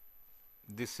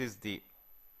this is the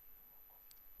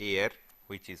air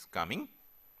which is coming,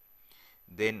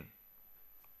 then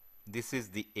this is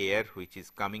the air which is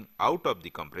coming out of the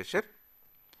compressor,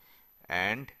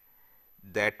 and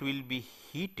that will be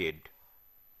heated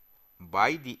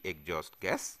by the exhaust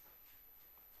gas.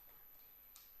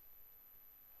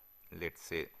 Let us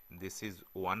say this is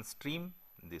one stream,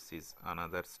 this is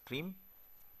another stream,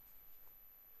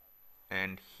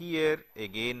 and here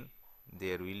again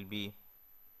there will be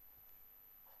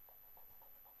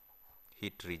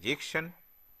heat rejection.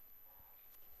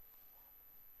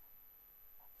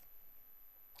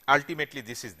 Ultimately,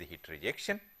 this is the heat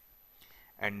rejection,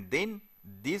 and then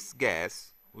this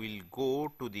gas will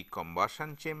go to the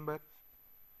combustion chamber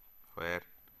where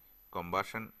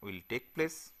combustion will take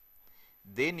place.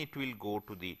 Then it will go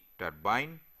to the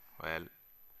turbine where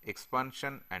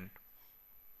expansion and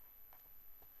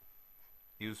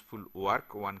useful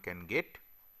work one can get.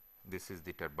 This is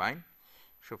the turbine.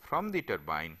 So, from the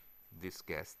turbine this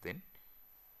gas then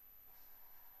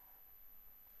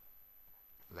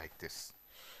like this.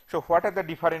 So, what are the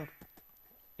different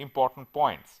important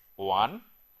points? 1,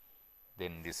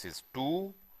 then this is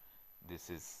 2,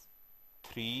 this is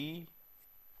 3,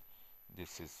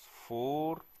 this is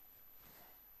 4,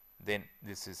 then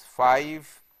this is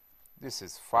 5, this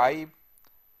is 5,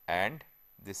 and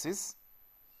this is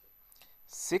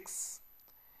 6,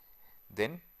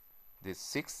 then this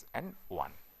 6 and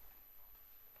 1.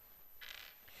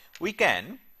 We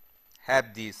can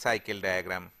have the cycle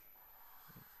diagram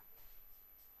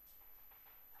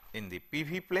in the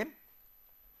PV plane.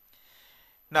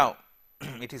 Now,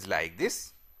 it is like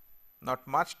this, not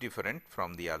much different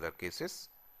from the other cases.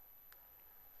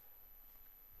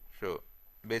 So,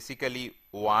 basically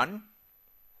 1,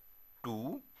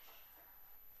 2,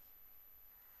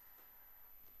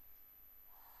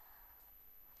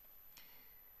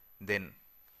 then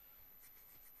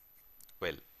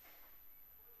well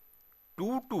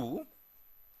 2 to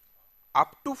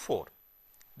up to 4.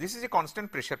 This is a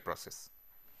constant pressure process,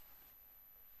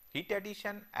 heat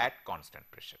addition at constant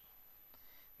pressure.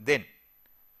 Then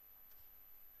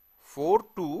 4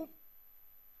 to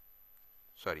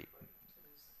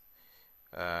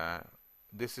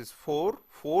this is 4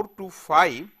 to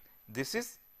 5, this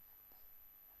is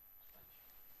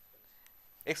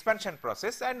expansion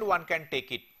process and one can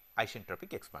take it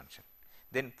isentropic expansion.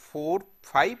 Then 5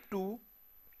 to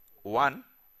 1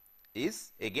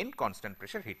 is again constant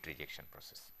pressure heat rejection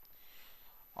process.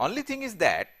 Only thing is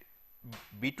that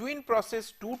between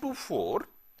process 2 to 4,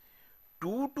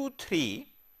 2 to 3,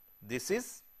 this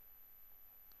is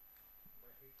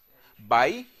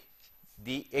by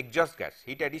the exhaust gas,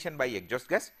 heat addition by exhaust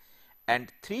gas,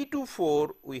 and 3 to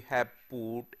 4 we have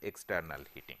put external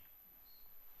heating.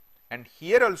 And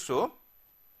here also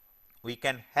we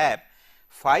can have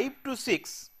 5 to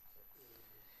 6,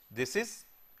 this is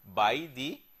by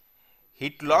the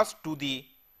heat loss to the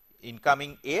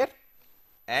incoming air,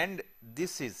 and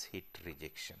this is heat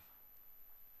rejection.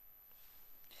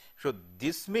 So,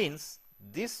 this means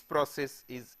this process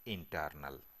is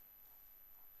internal.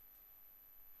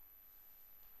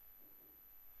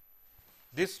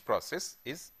 This process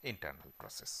is internal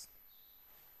process.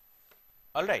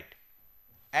 All right.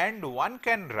 And one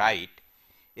can write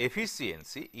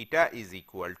efficiency eta is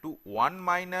equal to 1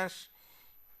 minus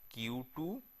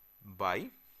Q2 by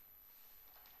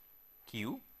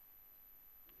Q1,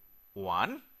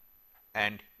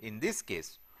 and in this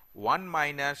case 1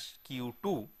 minus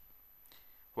Q2,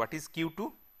 what is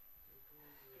Q2?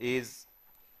 Is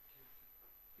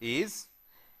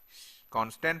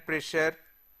constant pressure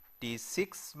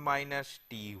T6 minus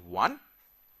T1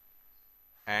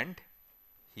 and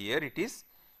here it is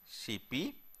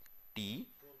Cp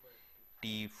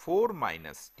T4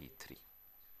 minus T3.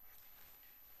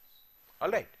 All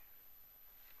right.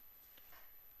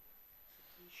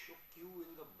 We show Q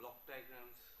in the block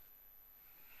diagrams.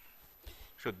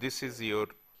 So, this is your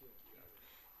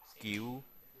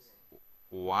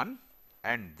Q1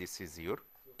 and this is your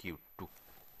Q2.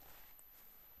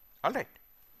 All right.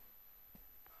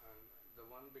 And the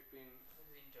one between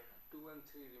 2 and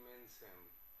 3 remains same,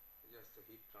 just the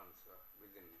heat transfer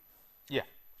within. Yeah.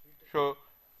 So,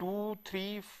 2,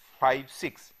 3, 5,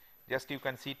 6, just you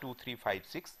can see 2, 3, 5,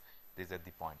 6, these are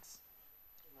the points.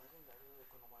 Imagine that is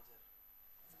economizer.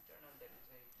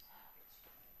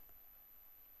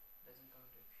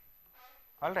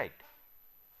 All right.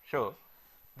 So,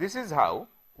 this is how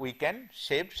we can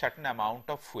save certain amount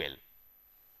of fuel,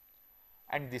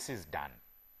 and this is done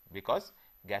because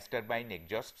gas turbine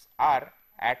exhausts are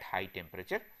at high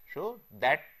temperature. So,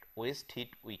 that waste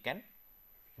heat we can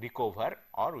recover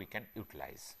or we can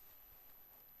utilize.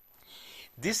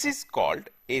 This is called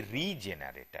a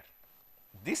regenerator.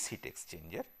 This heat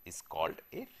exchanger is called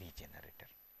a regenerator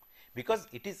because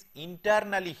it is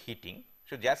internally heating.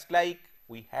 So, just like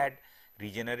we had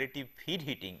regenerative feed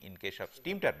heating in case of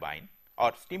steam turbine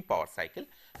or steam power cycle.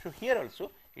 So, here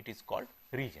also it is called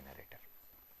regenerator.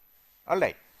 All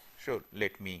right. So,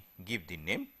 let me give the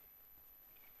name.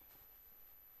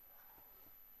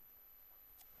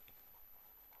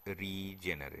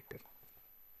 Regenerator.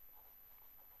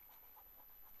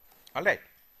 All right.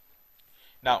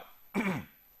 Now,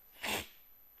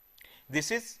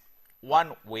 this is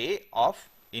one way of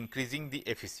increasing the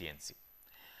efficiency.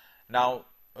 Now,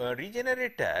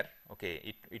 regenerator,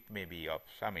 okay, it may be of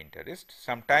some interest.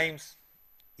 Sometimes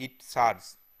it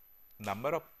serves number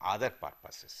of other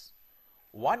purposes.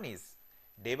 One is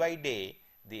day by day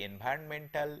the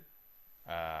environmental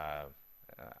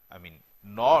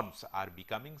norms are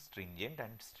becoming stringent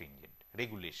and stringent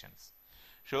regulations.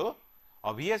 So,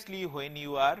 obviously, when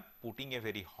you are putting a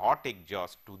very hot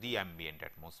exhaust to the ambient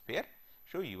atmosphere,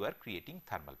 so you are creating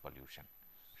thermal pollution.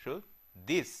 So,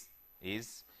 this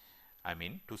is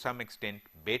to some extent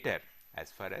better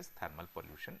as far as thermal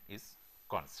pollution is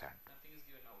concerned. Nothing is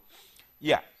given out.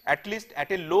 Yeah, at least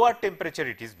at a lower temperature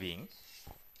it is being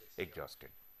exhausted.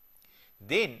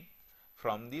 Then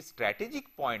from the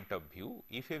strategic point of view,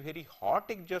 if a very hot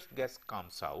exhaust gas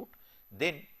comes out,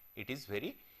 then it is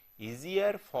very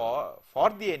easier for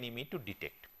the enemy to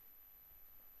detect.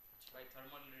 By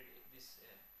thermal this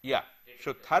Yeah.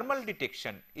 So, thermal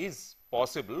detection is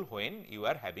possible when you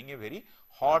are having a very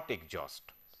hot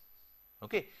exhaust.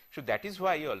 Okay. So, that is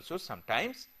why also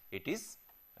sometimes it is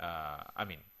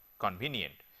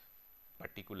convenient,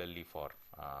 particularly for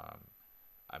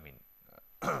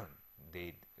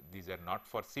these are not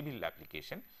for civil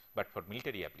application, but for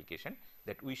military application,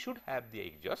 that we should have the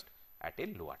exhaust at a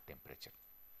lower temperature.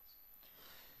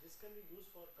 This can be used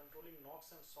for controlling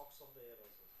NOx and SOx of the air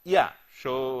also. Yeah.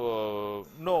 So,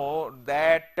 no,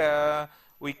 that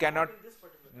we cannot In this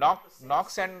particular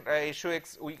NOx and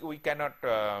SOx we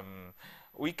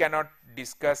cannot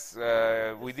discuss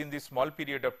within this small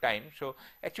period of time. So,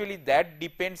 actually that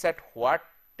depends at what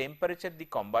temperature the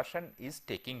combustion is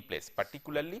taking place,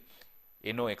 particularly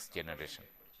NOx generation,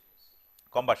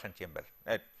 combustion chamber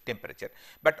temperature.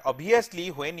 But obviously,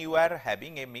 when you are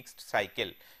having a mixed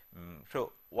cycle,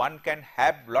 so one can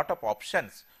have lot of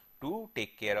options to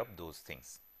take care of those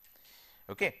things.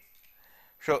 Okay.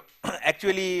 So,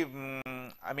 actually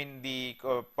the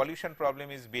pollution problem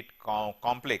is bit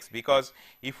complex, because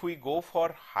if we go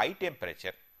for high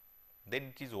temperature,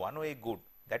 then it is one way good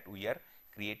that we are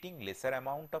creating lesser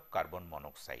amount of carbon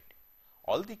monoxide.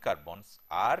 All the carbons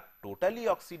are totally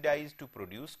oxidized to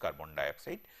produce carbon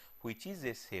dioxide, which is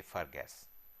a safer gas.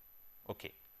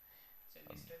 Okay. So in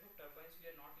this type of turbines, we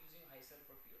are not using high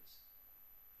sulfur fuels.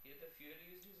 Here the fuel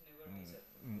used is never high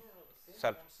sulfur. No, the same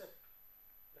Sulfur. concept.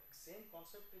 The same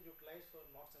concept is utilized for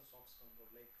NOx and SOx control.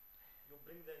 Like you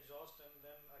bring the exhaust and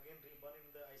then again reburn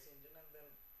in the IC engine and then.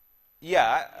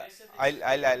 Yeah, Yes, sir,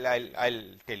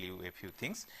 I'll tell you a few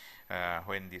things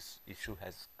when this issue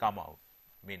has come out.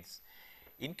 Means,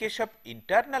 in case of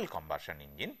internal combustion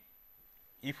engine,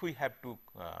 if we have to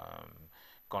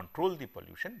control the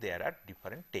pollution, there are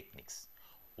different techniques.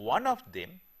 One of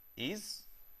them is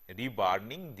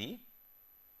reburning the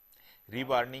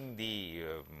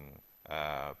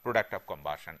product of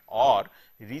combustion or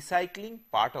recycling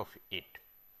part of it.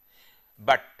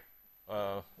 But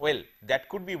well, that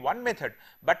could be one method,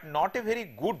 but not a very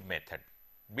good method,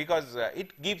 because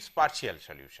it gives partial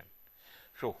solution.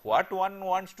 So, what one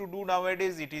wants to do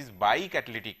nowadays, it is buy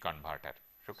catalytic converter.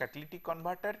 So, catalytic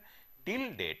converter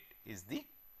till date is the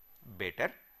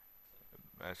better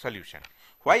solution.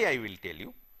 Why I will tell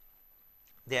you,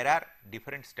 there are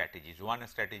different strategies. One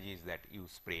strategy is that you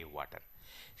spray water.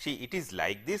 See, it is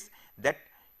like this, that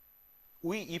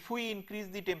if we increase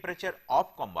the temperature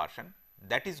of combustion,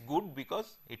 that is good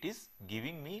because it is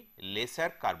giving me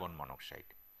lesser carbon monoxide.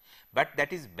 But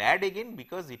that is bad again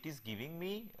because it is giving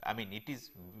me, I mean, it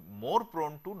is more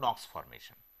prone to NOx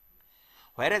formation.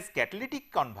 Whereas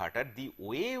catalytic converter, the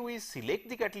way we select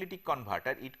the catalytic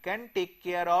converter, it can take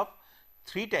care of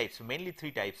three types, mainly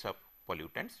three types of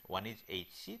pollutants. One is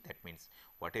HC, that means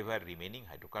whatever remaining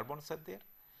hydrocarbons are there,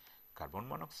 carbon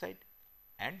monoxide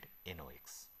and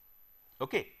NOx.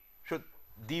 Okay. So,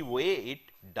 the way it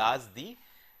does the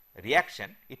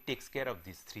reaction, it takes care of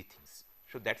these three things.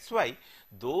 So, that is why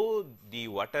though the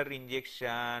water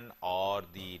injection or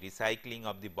the recycling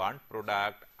of the burnt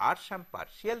product are some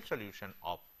partial solution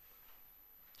of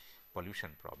pollution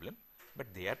problem, but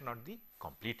they are not the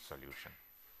complete solution.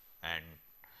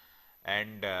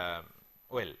 And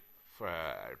well,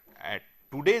 at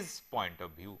today's point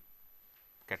of view,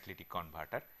 catalytic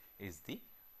converter is the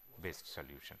best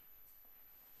solution.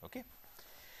 Okay.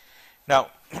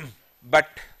 Now, but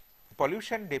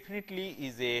pollution definitely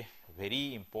is a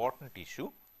very important issue,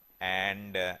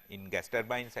 and in gas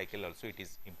turbine cycle also it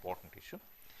is important issue.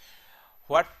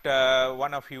 What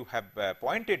one of you have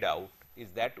pointed out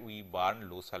is that we burn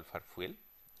low sulfur fuel.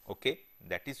 Okay,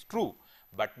 that is true,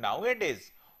 but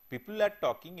nowadays people are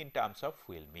talking in terms of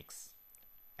fuel mix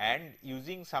and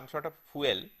using some sort of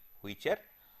fuel which are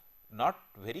not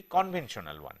very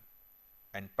conventional one,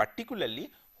 and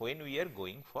particularly when we are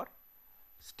going for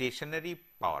stationary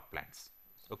power plants.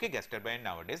 Okay, gas turbine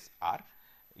nowadays are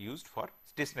used for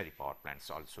stationary power plants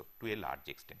also to a large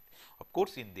extent. Of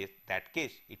course, in that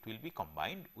case it will be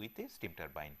combined with a steam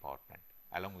turbine power plant.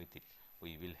 Along with it,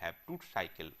 we will have two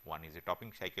cycle, one is a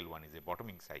topping cycle, one is a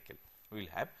bottoming cycle. We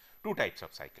will have two types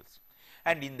of cycles,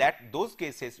 and in those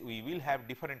cases we will have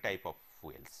different type of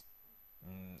fuels,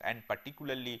 and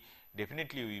particularly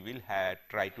definitely we will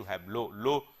try to have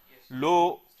low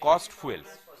cost fuels,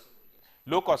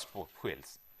 low cost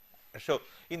fuels. So,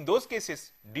 in those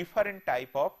cases different type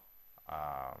of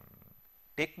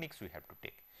techniques we have to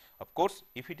take. Of course,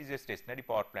 if it is a stationary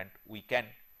power plant, we can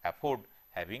afford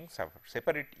having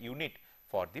separate unit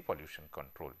for the pollution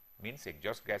control, means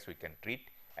exhaust gas we can treat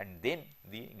and then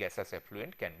the gaseous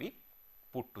effluent can be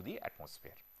put to the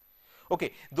atmosphere.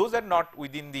 Okay, those are not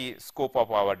within the scope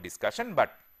of our discussion,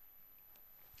 but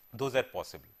those are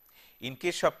possible. In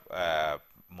case of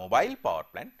mobile power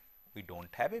plant, we do not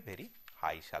have a very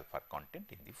high sulfur content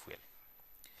in the fuel.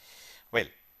 Well,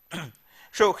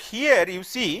 so here you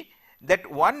see that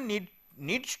one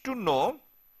needs to know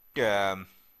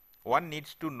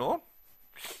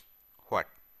what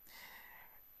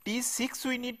T6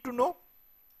 we need to know,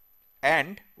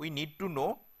 and we need to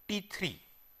know T3.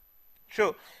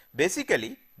 So,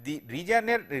 basically the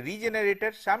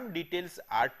regenerator, some details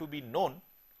are to be known,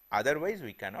 otherwise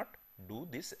we cannot do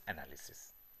this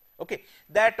analysis. Okay.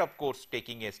 That of course,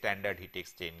 taking a standard heat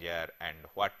exchanger and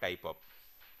what type of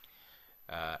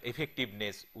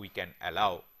effectiveness we can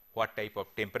allow, what type of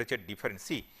temperature difference.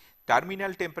 See,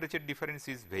 terminal temperature difference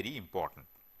is very important.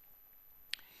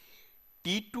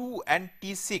 T2 and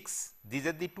T6, these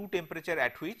are the two temperature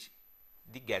at which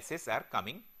the gases are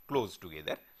coming close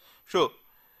together. So,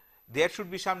 there should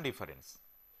be some difference,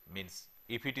 means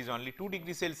if it is only 2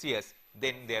 degrees Celsius,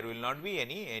 then there will not be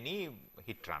any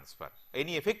heat transfer,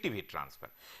 any effective heat transfer.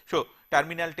 So,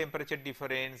 terminal temperature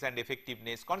difference and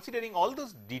effectiveness, considering all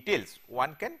those details,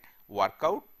 one can work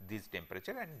out this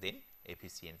temperature and then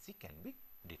efficiency can be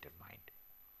determined.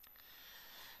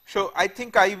 So, I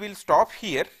think I will stop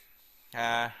here.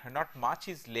 Not much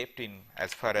is left in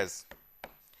as far as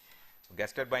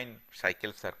gas turbine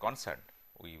cycles are concerned.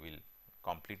 We will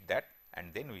complete that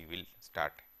and then we will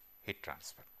start heat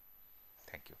transfer.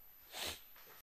 Thank you.